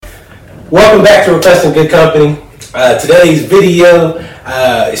Welcome back to Requesting Good Company. Today's video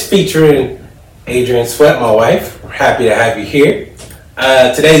is featuring Adrienne Sweat, my wife. We're happy to have you here.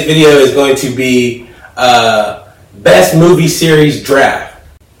 Today's video is going to be Best Movie Series Draft.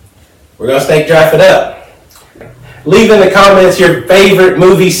 We're going to snake draft it up. Leave in the comments your favorite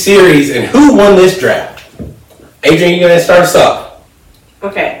movie series and who won this draft. Adrienne, you're going to start us off.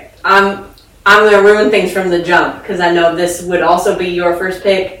 Okay, I'm going to ruin things from the jump because I know this would also be your first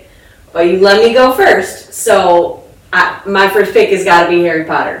pick, but you let me go first. So my first pick has got to be Harry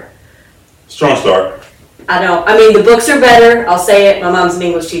Potter. Strong start. I mean, the books are better. I'll say it. My mom's an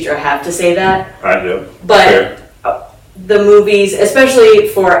English teacher. I have to say that. I do. But Fair. The movies, especially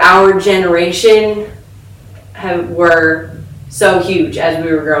for our generation, were so huge as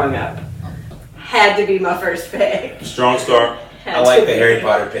we were growing up. Had to be my first pick. Strong start. I like the Harry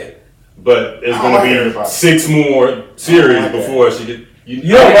Potter pick. But it's going to be 6 more series before she get. You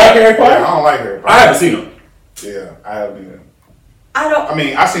don't like Harry Potter? I don't like Harry Potter. I haven't seen them. Yeah, I haven't either. I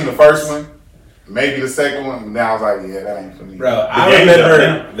mean, I seen the first one, maybe the second one, and now I was like, yeah, that ain't for me. Bro, I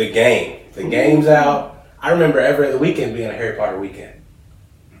remember the game. The game's out. I remember every other weekend being a Harry Potter weekend.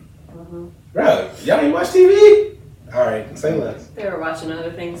 Mm-hmm. Bro, y'all ain't watch TV? All right, say less. They were watching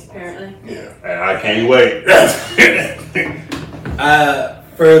other things, apparently. Yeah. And I can't wait.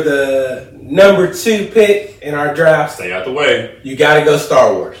 For the number 2 pick in our draft, Stay out the way. you gotta go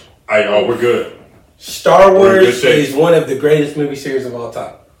Star Wars. We're good. Star We're in good Wars shape. is one of the greatest movie series of all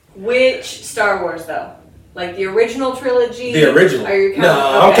time. Which Star Wars, though? Like the original trilogy? The original. Are you counting?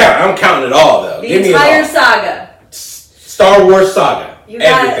 No, Okay. I'm counting it all though. The Give me it entire all. saga. Star Wars saga. You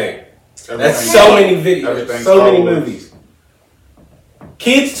got Everything. That's Everything. so many videos, Everything so Star many Wars. movies.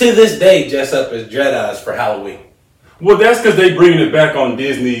 Kids to this day dress up as Jedis for Halloween. Well, that's because they bringing it back on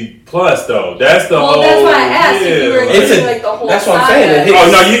Disney Plus, though. That's the whole. That's why I asked if you were It's including a- like the whole that's what I'm saga. saying, it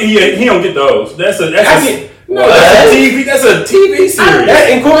Oh no, he don't get those. That's a What? TV. That's a TV series. That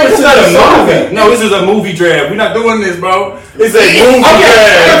incorporates It's not a saga. movie. No, this is a movie draft. We're not doing this, bro. It's a movie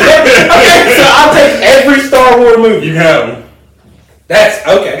Okay, draft. so I'll take every Star Wars movie. You have them. That's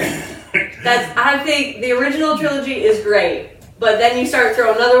okay. I think the original trilogy is great, but then you start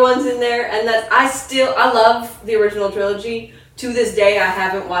throwing other ones in there, and I love the original trilogy. To this day, I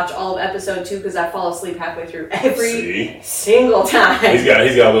haven't watched all of episode 2 because I fall asleep halfway through every single time. He's got a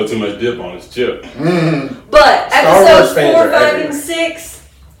little too much dip on his chip. But Star Wars episodes fans 4, are 5, everywhere. and 6,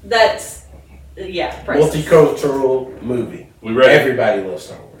 that's priceless. Multicultural movie. We ready? Everybody loves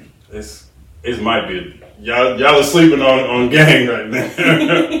Star Wars. It might be y'all are sleeping on gang right now.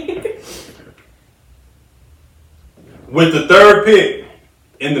 With the 3rd pick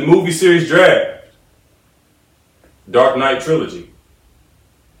in the movie series draft, Dark Knight trilogy.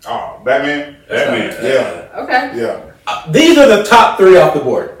 Oh, Batman? Batman. Yeah. Okay. Yeah. These are the top 3 off the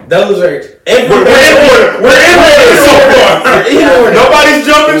board. Those are We're in order. We're in order so far. We're in order. Nobody's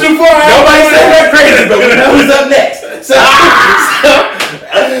jumping too far. Nobody's saying that crazy, but we know who's up next. So,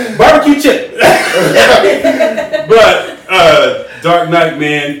 barbecue chip. But Dark Knight,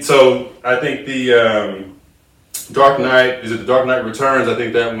 man. So I think the Dark Knight, is it the Dark Knight Returns? I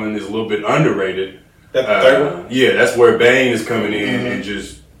think that one is a little bit underrated. That's the 3rd one? Yeah, that's where Bane is coming in and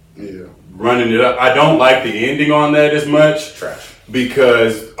just Yeah. running it up. I don't like the ending on that as much. Trash.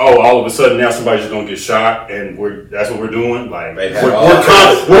 Because all of a sudden now somebody's just gonna get shot and that's what we're doing. Like They've had we're all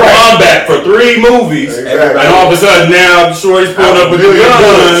kinds. combat for 3 movies, Exactly. and all of a sudden now Shorty's pulling up with the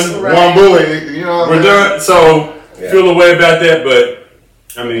gun. Right. One bullet, you know. We're done. So feel the way about that, but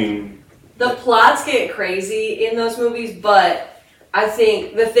I mean, The plots get crazy in those movies, but I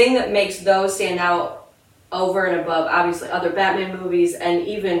think the thing that makes those stand out over and above, obviously, other Batman movies and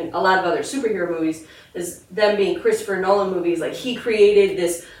even a lot of other superhero movies is them being Christopher Nolan movies. Like, he created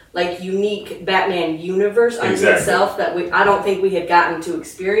this, like, unique Batman universe unto itself that I don't think we had gotten to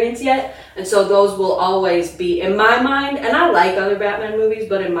experience yet. And so those will always be, in my mind, and I like other Batman movies,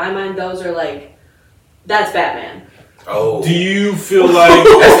 but in my mind, those are like, that's Batman. Oh. do you feel like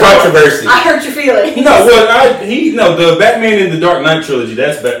That's controversy. I hurt your feelings. the Batman in the Dark Knight trilogy?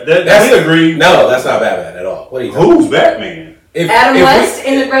 That's we agree. No, that's not Batman at all. What are you Who's Batman? Adam West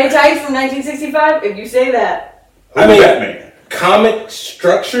in The Gray Tights from 1965, if you say that. Who's Batman? Comic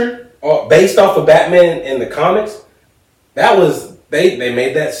structure based off of Batman in the comics, that was they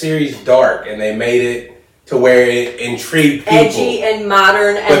made that series dark and they made it to where it intrigued people. Edgy and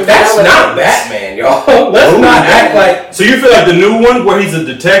modern and But that's relevant. not Batman, y'all. Let's not act like. So you feel like the new one where he's a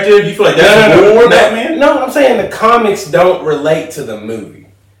detective? You feel like that's more Batman? No, I'm saying the comics don't relate to the movie.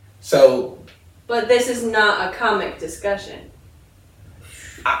 So But this is not a comic discussion.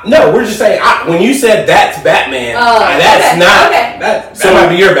 No, we're just saying when you said that's Batman, that's not. Okay. That might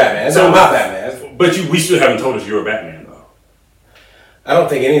be your Batman. That's not my Batman. But we still haven't told us you're a Batman though. I don't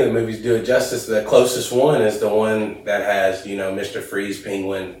think any of the movies do it justice. The closest one is the one that has Mr. Freeze,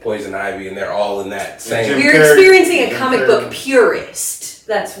 Penguin, Poison Ivy, and they're all in that same. We're experiencing a comic book purist.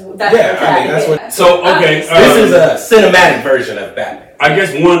 That's that's what. So okay, this is a cinematic version of Batman. I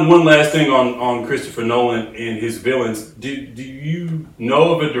guess one last thing on Christopher Nolan and his villains. Do you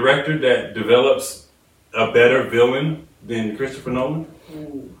know of a director that develops a better villain than Christopher Nolan?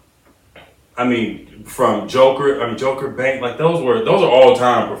 Ooh. I mean, from Joker, Bank, like those are all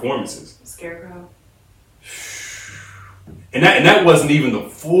time performances. Scarecrow. And that wasn't even the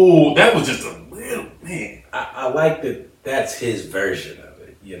full. That was just a little man. I like that. That's his version of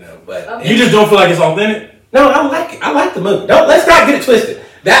it, But you just don't feel like it's authentic. No, I like it. I like the movie. Let's not get it twisted.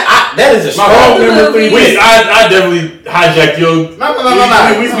 That is a strong number 3. I definitely hijacked your.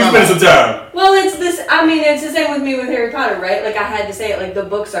 No. We spent some time. Well, it's this. I mean, it's the same with me with Harry Potter, right? Like I had to say it. Like the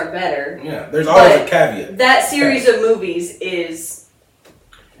books are better. Yeah, there's always a caveat. That series of movies is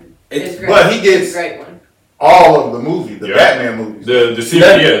great. But he gets it's a great one. All of the movies, the Batman movies, the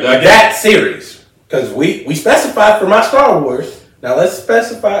series, that series. Because we specified for my Star Wars. Now let's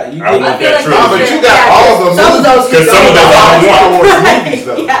specify. I don't know if that's true. But you got all of the movies. Because some of those I Star Wars movies,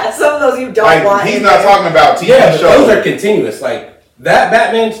 though. Yeah, some of those you don't want. He's not talking about TV shows. Those are continuous. Like that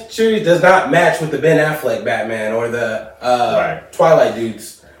Batman series does not match with the Ben Affleck Batman or the Twilight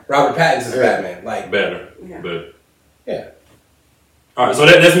dudes. Robert Pattinson's Batman. Like better, but all right, so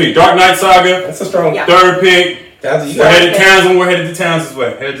that's me. Dark Knight Saga. That's a strong third pick. We're headed to Townsend. We're headed to Townsend's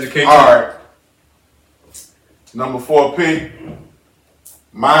way. Headed to KT. All right. Number 4 pick.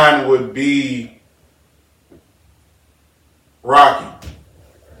 Mine would be Rocky.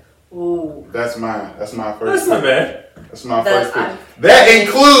 Ooh. That's mine. That's my first That's pick. not bad. That's my first pick. That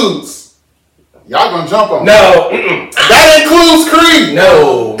includes. Y'all gonna jump on me. No. That includes Creed.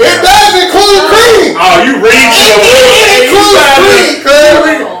 No. It does include Creed. Oh, you read It includes Creed.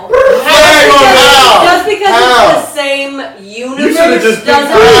 Just because it's the same universe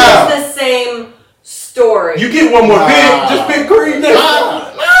doesn't mean it's the same story. You get one more pick. Just pick Creed.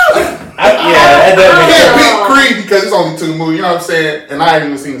 I can't pick Creed because it's only 2 movies. You know what I'm saying? And I haven't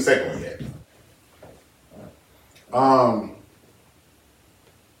even seen the second one yet.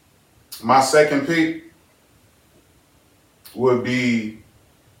 My second pick would be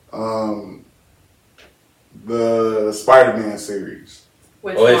the Spider-Man series.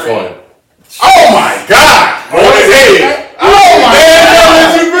 Which one? Oh my God!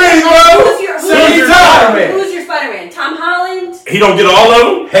 Who's your Spider-Man? Tom Holland? He don't get all of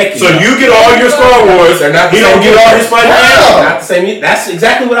them? Heck so you get all your Star Wars. They're not he don't get all his Spider-Man? Not the same. That's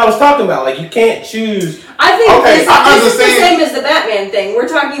exactly what I was talking about. Like, you can't choose. I think this is the same as the Batman thing. We're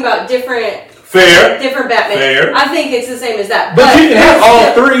talking about different Batman. Fair. I think it's the same as that. But you can have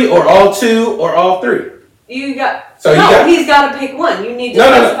all 3 or all 2 or all 3. He's got to pick one. You need to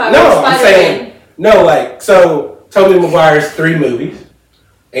specify which I'm saying, Tobey Maguire's 3 movies.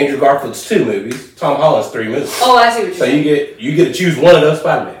 Andrew Garfield's 2 movies. Tom Holland's 3 movies. Oh, I see what you're saying. So you get to choose one of those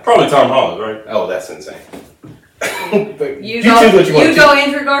Spider-Man. Probably Tom Holland, right? Oh, that's insane. But you choose what you want. You go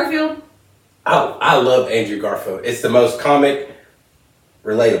Andrew Garfield? I love Andrew Garfield. It's the most comic,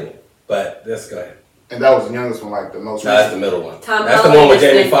 relatable. But let's go ahead. And that was the youngest one, like the most recent. That's the middle one. That's the one with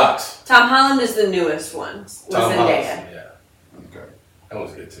Jamie Foxx. Tom Holland is the newest one. Tom Holland, yeah. Okay. That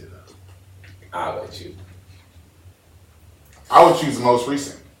one's good too, though. I'll let you. I would choose the most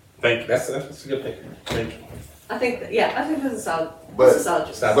recent. Thank you. That's a good pick. Thank you. I think that's a solid.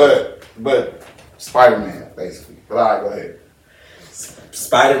 But Spider-Man, basically. But all right, go ahead.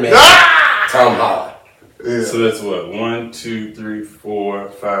 Spider-Man. Tom Holland. Yeah. So that's what? 1, 2, 3, 4,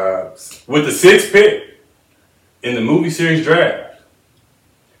 5. With the 6th pick in the movie series draft,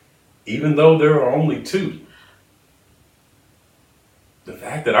 even though there are only 2, the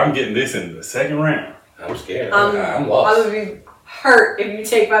fact that I'm getting this in the 2nd round, I'm scared. I'm lost. I would be hurt if you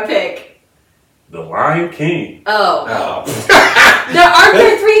take my pick. The Lion King. Oh. Aren't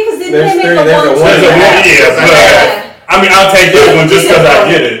there 3? Because didn't they make a 1? Yeah, I mean, I'll take that one just because I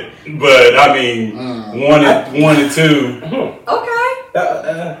get it. But I mean, 1 and 2. Okay.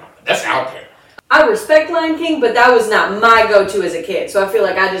 That's out there. I respect Lion King, but that was not my go-to as a kid. So I feel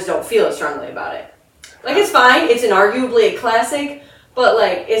like I just don't feel as strongly about it. Like, it's fine. It's arguably a classic, but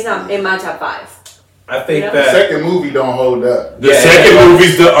like, it's not in my top 5. I think the second movie don't hold up. The second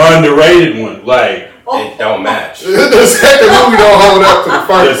movie's the underrated one. Like, it don't match. The second movie don't hold up to the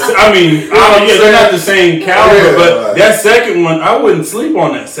first. I mean, they're not the same caliber, but that second one, I wouldn't sleep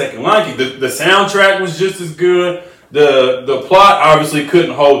on that second Lion King. The soundtrack was just as good. The plot obviously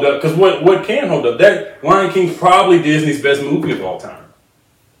couldn't hold up because what can hold up? That Lion King's probably Disney's best movie of all time.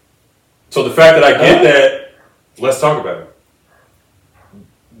 So the fact that I get that, let's talk about it.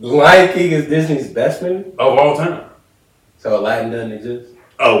 Lion King is Disney's best movie Of all time. So Aladdin doesn't exist.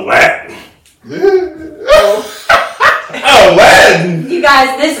 Aladdin. Aladdin. You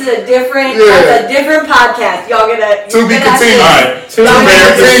guys, this is a different, that's a different podcast. Y'all gonna To be continued. All right. Y'all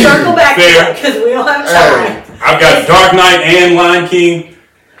Fair. gonna circle back to Fair. that because we don't have time. I've got Dark Knight and Lion King.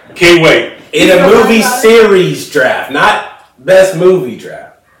 Can't wait. In a movie series draft, not best movie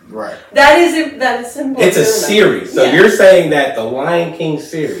draft. Right. That is simple. It's a to remember. series. So Yeah. you're saying that the Lion King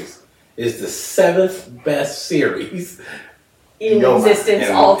series is the 7th best series. in Yo, existence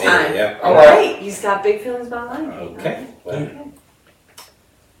and- all and- time. yeah. All right, he's got big feelings about Lion King. Okay.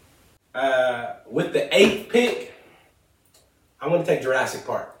 With the 8th pick, I'm going to take Jurassic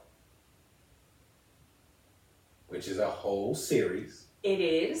Park, which is a whole series. It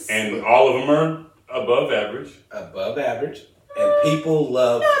is. And all of them are above average. Above average. And people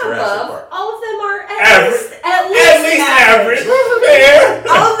love Not Jurassic above. Park. All of them are at Average. least At least average. Fair.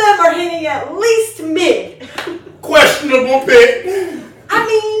 All of them are hitting at least mid. Questionable pick. I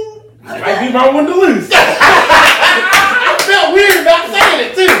mean, Might be my one to lose. I felt weird about saying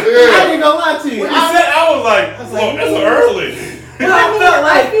it too. I ain't gonna lie to you. When you said, I was like, well, that's early. Well, I I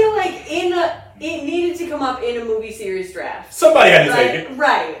felt feel like it needed to come up in a movie series draft. Somebody had to take Like, it.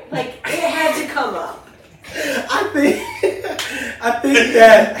 right. Like, it had to come up. I think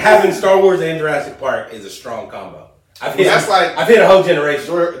that having Star Wars and Jurassic Park is a strong combo. I've hit a whole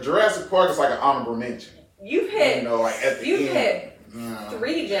generation. Jurassic Park is like an honorable mention. You've hit, You know, like at the you've end. hit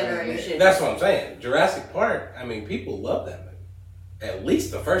 3 generations. That's what I'm saying. Jurassic Park, I mean, people love that movie. At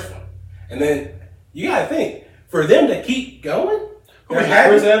least the first one. And then, you gotta think, for them to keep going, Who is it,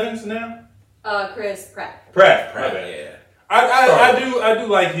 Chris Evans now? Chris Pratt. Pratt. yeah. I do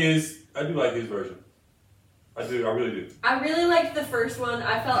like his version. I really do. I really liked the first one.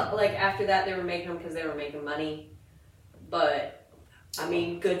 I felt like after that they were making them because they were making money. But, I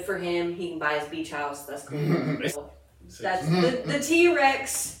mean, good for him. He can buy his beach house. That's cool. That's the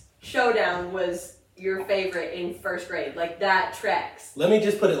T-Rex showdown was your favorite in first grade. Like, that tracks. Let me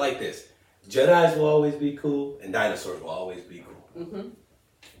just put it like this. Jedis will always be cool, and dinosaurs will always be cool. Mm-hmm.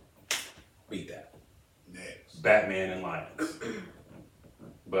 Beat that. Next. Batman and Lions.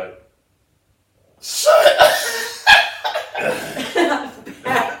 But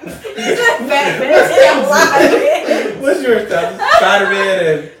Batman. What's yours, Tom? Spider-Man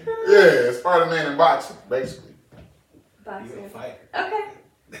and... Yeah, Spider-Man and boxing, basically. You're a fighter.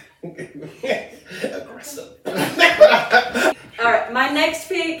 Okay. Aggressive. All right, my next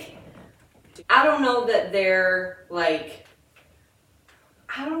pick. I don't know that they're like.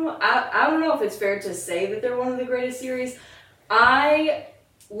 I don't know. I don't know if it's fair to say that they're one of the greatest series. I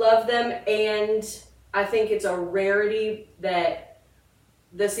love them, and I think it's a rarity that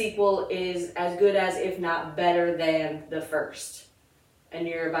the sequel is as good as, if not better than, the first. And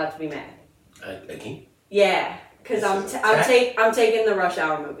you're about to be mad. Again? Yeah, because I'm taking the Rush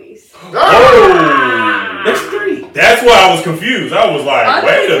Hour movies. oh, There's 3. that's why I was confused. I was like,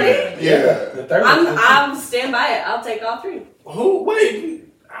 wait a minute. Yeah. The third one. I'm stand by it. I'll take all 3. Who? Wait.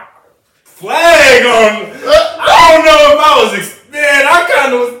 Flag on. I don't know if I was. Man, I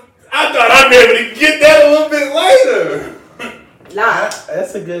thought I'd be able to get that a little bit later. Nah.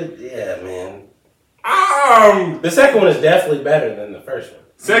 That's a good... Yeah, man. Um, The second one is definitely better than the first one.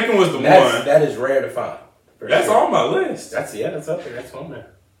 second was the one. That is rare to find. For That's sure. on my list. That's up there. That's on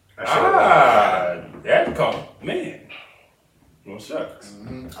there. That call, man. Well, shucks.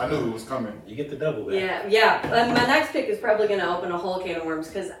 I knew it was coming. You get the double back. Yeah. My next pick is probably going to open a whole can of worms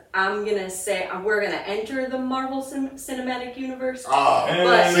because I'm going to say we're going to enter the Marvel Cinematic Universe. Oh,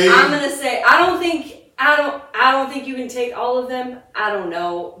 But see? I'm going to say I don't think you can take all of them. I don't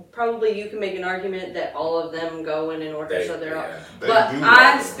know. Probably you can make an argument that all of them go in an order, so they're all. They But do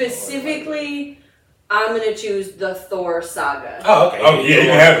I like it. specifically, I'm going to choose the Thor saga. Oh, okay. Oh, yeah, you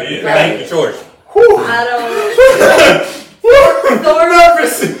have it. Yeah. Thank you, George. I don't. Thor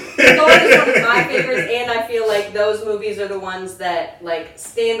Nervous. is one of my favorites, and I feel like those movies are the ones that, like,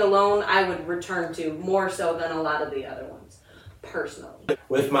 stand alone, I would return to more so than a lot of the other ones, personally.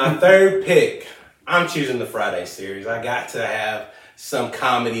 With my third pick, I'm choosing the Friday series. I got to have some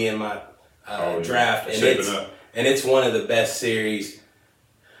comedy in my draft, and it's one of the best series,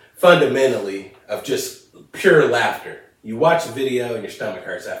 fundamentally, of just pure laughter. You watch a video and your stomach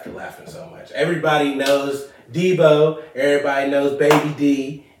hurts after laughing so much. Everybody knows Debo. Everybody knows Baby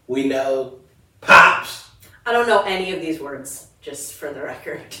D. We know Pops. I don't know any of these words. just for the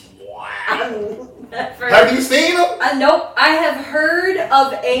record. Wow. Have you seen them? Nope. I have heard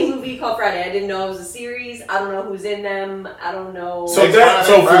of a movie called Friday. I didn't know it was a series. I don't know who's in them. I don't know. So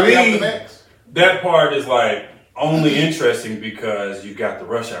for me, that part is like only interesting because you got the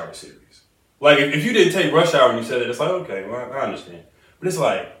Rush Hour series. Like if you didn't take Rush Hour and you said it, it's like okay, well, I understand. But it's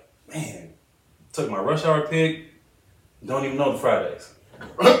like, man, took my Rush Hour pick. Don't even know the Fridays.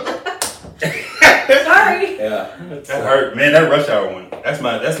 Sorry. Yeah. That hurt. Man, that Rush Hour one. That's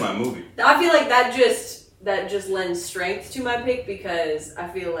my movie. I feel like that just lends strength to my pick because I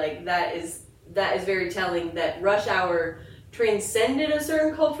feel like that is very telling that Rush Hour transcended a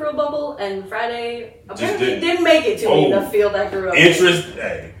certain cultural bubble and Friday apparently didn't make it to me, the field I grew up in.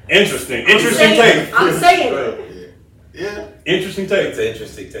 Interesting take. I'm saying it. Yeah. Interesting take. It's an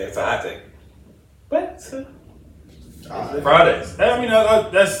interesting take. It's a hot take. But Fridays. I mean,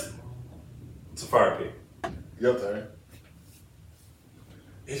 it's a fire pick. Your turn.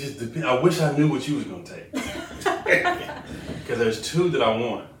 It just depends. I wish I knew what you was gonna take. Because there's two that I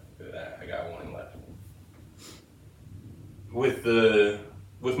want. I got one left.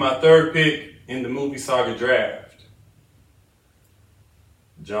 With my third pick in the movie saga draft,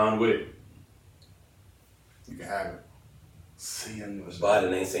 John Wick. You can have it. See, I knew it.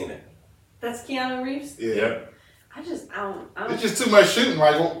 Biden ain't seen it. That's Keanu Reeves? Yeah. Yep. I don't. It's just too much shooting.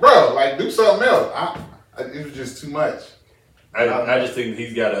 Like, well, bro, like do something else. It was just too much. I just think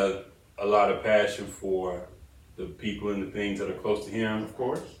he's got a lot of passion for the people and the things that are close to him. Of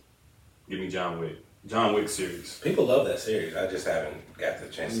course. Give me John Wick. John Wick series. People love that series. I just haven't got the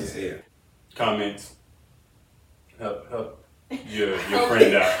chance to see it. Comments. Help your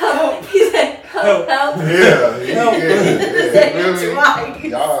friend out. Help. He said, help. Yeah. Twice.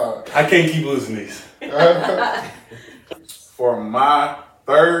 Y'all. I can't keep losing these. For my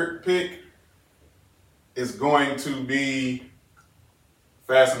third pick, it's going to be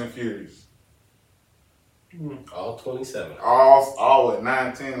Fast and the Furious. All 27. All at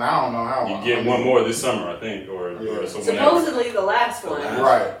 19. I don't know how You long. get one more this summer, I think, or so whenever. Supposedly the last one.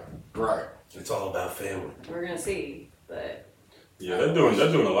 Right. It's all about family. We're gonna see, but Yeah, they're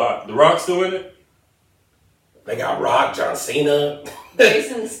doing a lot. The Rock's still in it. They got Rock, John Cena,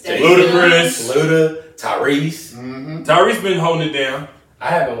 Jason Statham, Ludacris, Luda, Tyrese. Mm-hmm. Tyrese been holding it down. I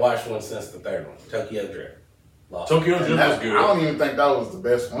haven't watched one since the third one, Tokyo Drift. Lost. Tokyo Drift was good. I don't even think that was the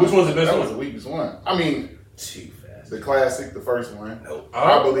best one. Which one's the best that one? That was the weakest one. I mean, Too fast. the classic, the first one. Nope.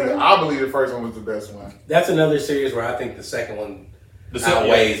 I believe the first one was the best one. That's another series where I think the second one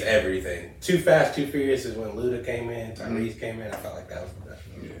outweighs everything. Too Fast, Too Furious is when Luda came in, Tyrese came in. I felt like that was the best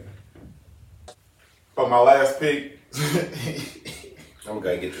one. Yeah. For my last pick, I'm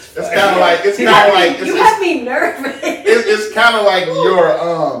gonna get this. it's kind of like you have me nervous. It's kind of like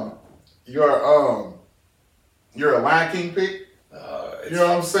your Lion King pick. You know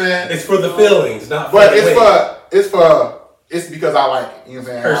what I'm saying? It's for the feelings, not. But for the it's because I like it. You know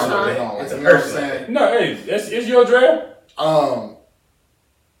what I'm saying? Personal. It's a you know what I'm personal saying? No, hey, it's your draft.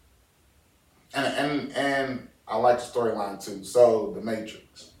 And I like the storyline too. So The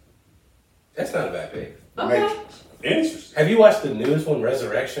Matrix. That's not a bad pick. The Okay. Matrix. Interesting. Have you watched the newest one,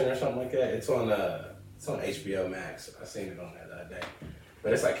 Resurrection or something like that? It's on HBO Max. I seen it on there the other day.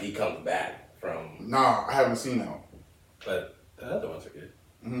 But it's like he comes back from. No, I haven't seen that one. But the other ones are good.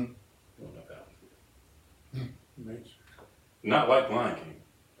 Mm-hmm. I don't know if that one's good. Not like Lion King.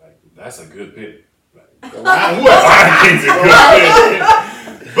 Like that's a good pick. Lion King's a good pick.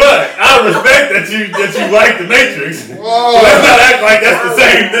 But I respect that you like the Matrix. Whoa. So let's not act like that's the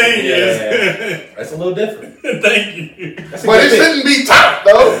same thing. Yeah. That's a little different. Thank you. But it shouldn't be top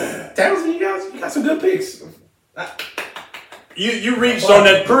though. Townsend, you got some good picks. You reached on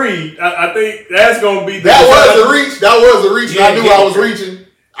that Creed. I think that's gonna be That was a reach. Yeah, I knew I was reaching.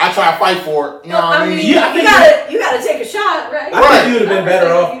 I try to fight for it. You know what I mean? You gotta take a shot, right? I think you would have been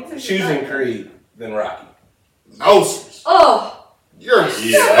better off choosing Creed than Rocky. No. Oh. You're that's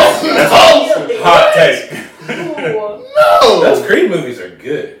a hot take. No. Those Creed movies are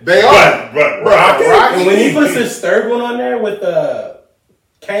good. They are. But Rocky. And when he puts his third one on there with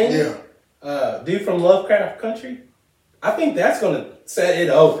Kane, dude from Lovecraft Country, I think that's gonna set it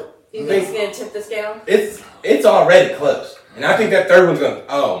over. You think it's gonna tip the scale? It's already close, and I think that third one's gonna.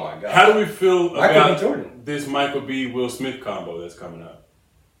 Oh my god! How do we feel Michael B. Jordan? This Michael B. Will Smith combo that's coming up?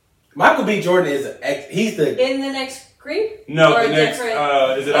 Michael B. Jordan he's the in the next Creed? No, or the next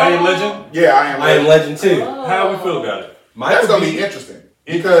different? is it I Am Legend? Yeah, I Am Legend too. Oh. How do we feel about it? That's gonna be interesting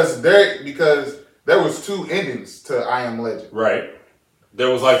because there was two endings to I Am Legend. Right. There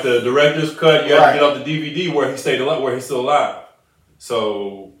was like the director's cut. You had to get off the DVD where he stayed alive, where he's still alive.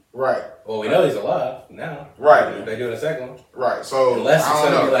 So Right. Well, we know he's alive now. Right. They're doing a second one. Right. So unless it's I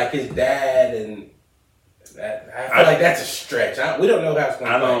don't gonna know. be like his dad, and I feel like that's a stretch. We don't know how it's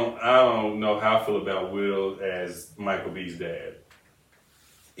gonna play. I don't know how I feel about Will as Michael B's dad.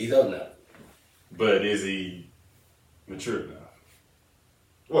 He's old enough. But is he mature enough?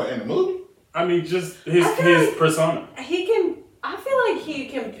 What, in the movie? I mean, just his persona. He can. I feel like he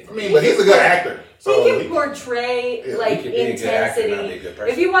can. I mean, but he's a good actor. So he can portray like he could be a good actor, not be a intensity. good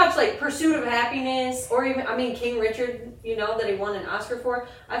person. If you watch like Pursuit of Happiness, or even King Richard, that he won an Oscar for,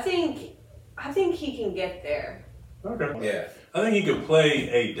 I think he can get there. Okay. Yeah. I think he could play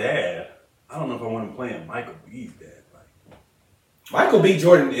a dad. I don't know if I want him playing Michael B's dad. Michael B.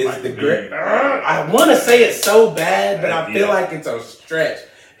 Jordan is Michael the B. great. I want to say it so bad, but I feel like it's a stretch.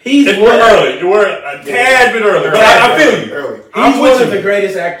 We're early. We're a tad bit early, but I feel you. Early. He's one of the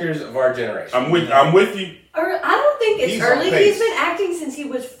greatest actors of our generation. I'm with you. Or I don't think it's He's early. on pace. He's been acting since he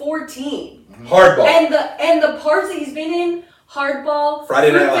was 14. Hardball. And the parts that he's been in, Hardball,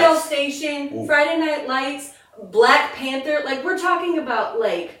 Friday Night Fruitvale Lights. Station, Ooh. Friday Night Lights, Black Panther, like we're talking about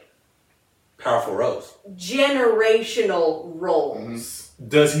like Powerful roles. generational roles.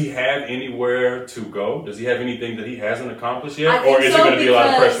 Does he have anywhere to go? Does he have anything that he hasn't accomplished yet? I think Or is so, it going to be a lot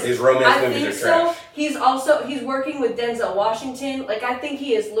of because pressure? His romance I movies think are so. trash. He's working with Denzel Washington. Like I think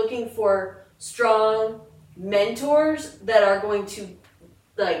he is looking for strong mentors that are going to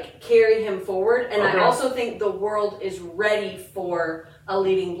like carry him forward. And Okay. I also think the world is ready for a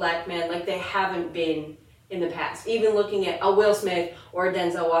leading black man like they haven't been in the past. Even looking at a Will Smith or a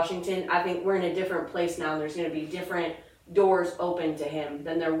Denzel Washington, I think we're in a different place now, and there's going to be different doors open to him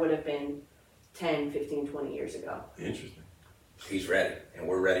than there would have been 10, 15, 20 years ago. Interesting. He's ready, and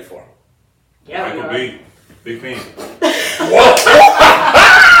we're ready for him. Yeah, Michael B. Big fan.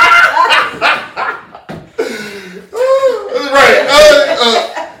 Right.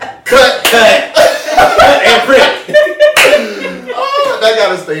 Cut. And print. That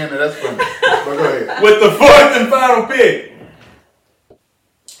gotta stay in there. That's funny. But go ahead. With the fourth and final pick,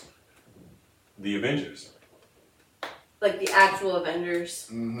 the Avengers. like the actual Avengers.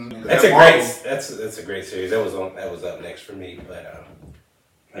 Mm-hmm. That's a great series. That was up next for me, but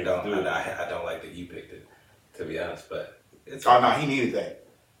I don't like that you picked it, to be honest. But it's Oh no, he needed that.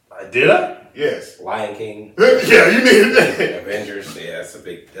 Did I? Yes. Lion King, Yeah, you needed that. Avengers. Yeah,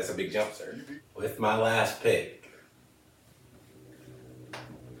 that's a big jump, sir. With my last pick,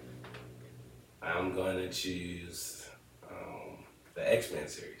 I'm going to choose the X-Men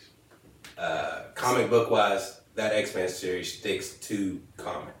series. Comic book wise, that X-Men series sticks to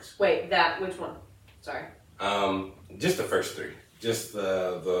comics. Wait, which one? Sorry. Just the first three. Just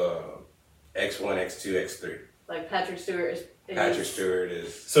the X1, X2, X3. Like Patrick Stewart is Patrick Stewart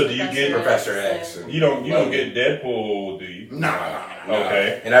is So do you get Professor X. And you don't get Deadpool, do you? No.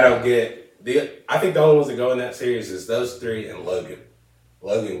 Okay. And I don't get I think the only ones that go in that series is those three and Logan.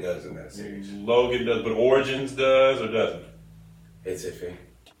 Logan goes in that series. Logan does, but Origins does or doesn't? It's iffy.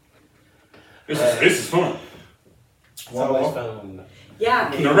 This is fun. It's always fun.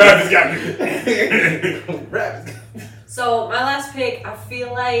 Yeah. The rabbits got me. Rabbits. So my last pick, I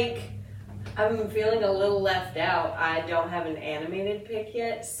feel like I'm feeling a little left out. I don't have an animated pick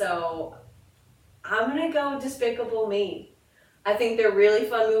yet, so I'm gonna go Despicable Me. I think they're really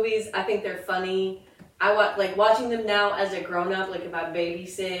fun movies. I think they're funny. I watching them now as a grown up, like if I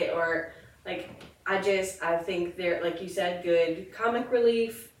babysit or like I think they're, like you said, good comic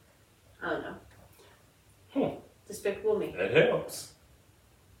relief. I don't know. Despicable Me. That helps.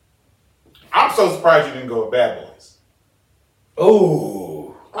 I'm so surprised you didn't go with Bad Boys.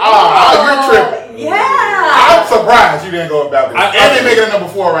 Ooh. You're tripping. Yeah. I'm surprised you didn't go with Bad Boys. And they making it number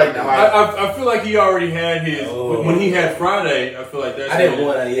 4 right now. I feel like he already had his when he had Friday. I feel like that's. I didn't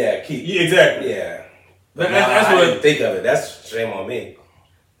want to. Keep. Yeah, exactly. Yeah. That's I what. didn't think of it. That's shame on me.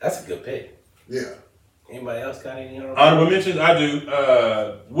 That's a good pick. Yeah. Anybody else got any Honorable mentions, I do.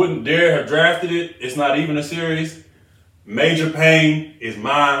 Wouldn't dare have drafted it. It's not even a series. Major Pain is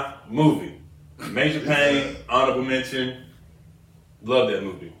my movie. Major Pain, honorable mention. Love that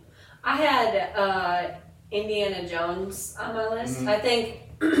movie. I had Indiana Jones on my list. Mm-hmm. I think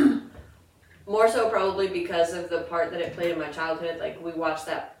more so probably because of the part that it played in my childhood. Like we watched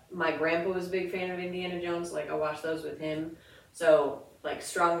that. My grandpa was a big fan of Indiana Jones. Like I watched those with him. So like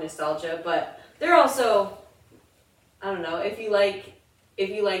strong nostalgia. But they're also, I don't know, if you like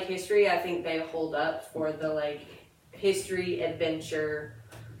history, I think they hold up for the like history adventure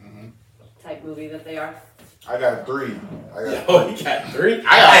type movie that they are. I got 3. You got 3?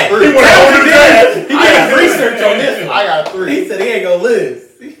 I got 3. He did research on this one. I got 3. He said he ain't gonna lose.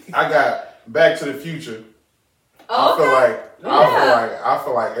 I got Back to the Future. I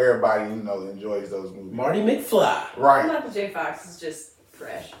feel like everybody, you know, enjoys those movies. Marty McFly. Right. Michael J. Fox is just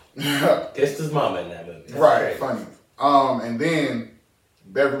fresh. Kissed his mama in that movie. That's right, great. funny. And then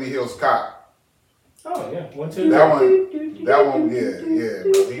Beverly Hills Cop. Oh yeah, 1, 2. That one, yeah.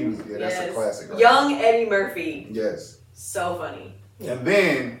 That's a classic. Right? Young Eddie Murphy. Yes. So funny. And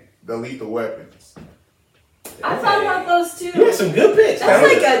then the Lethal Weapons. I thought about those too. You had some good picks. That's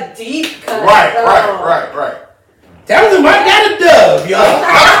like a deep cut. Right. Tell them I got a dub,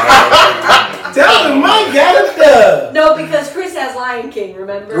 y'all. Tell them I got a dub. No, because Chris has Lion King,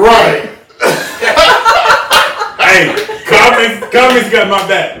 remember? Right. Hey, comments got my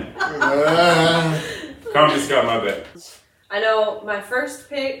back. Comments got my back. I know my first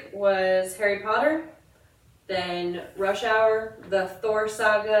pick was Harry Potter, then Rush Hour, the Thor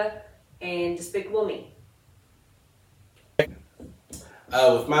saga, and Despicable Me.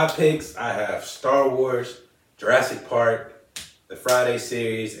 With my picks, I have Star Wars, Jurassic Park, the Friday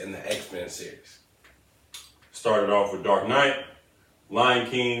series, and the X-Men series. Started off with Dark Knight, Lion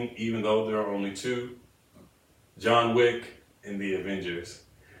King, even though there are only 2, John Wick, and the Avengers.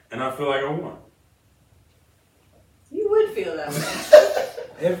 And I feel like I won. You would feel that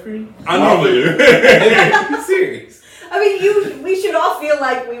way. I normally do. Every series. I mean, we should all feel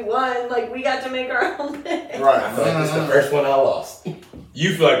like we won, like we got to make our own pick. Right. I feel like this is the first one I lost.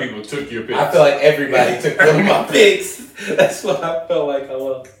 You feel like people took your picks. I feel like everybody took one of my picks. That's what I felt like I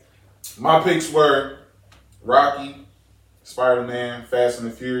lost. My picks were Rocky, Spider-Man, Fast and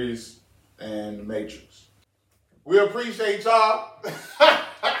the Furious, and The Matrix. We appreciate y'all.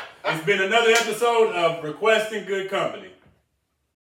 It's been another episode of Requesting Good Company.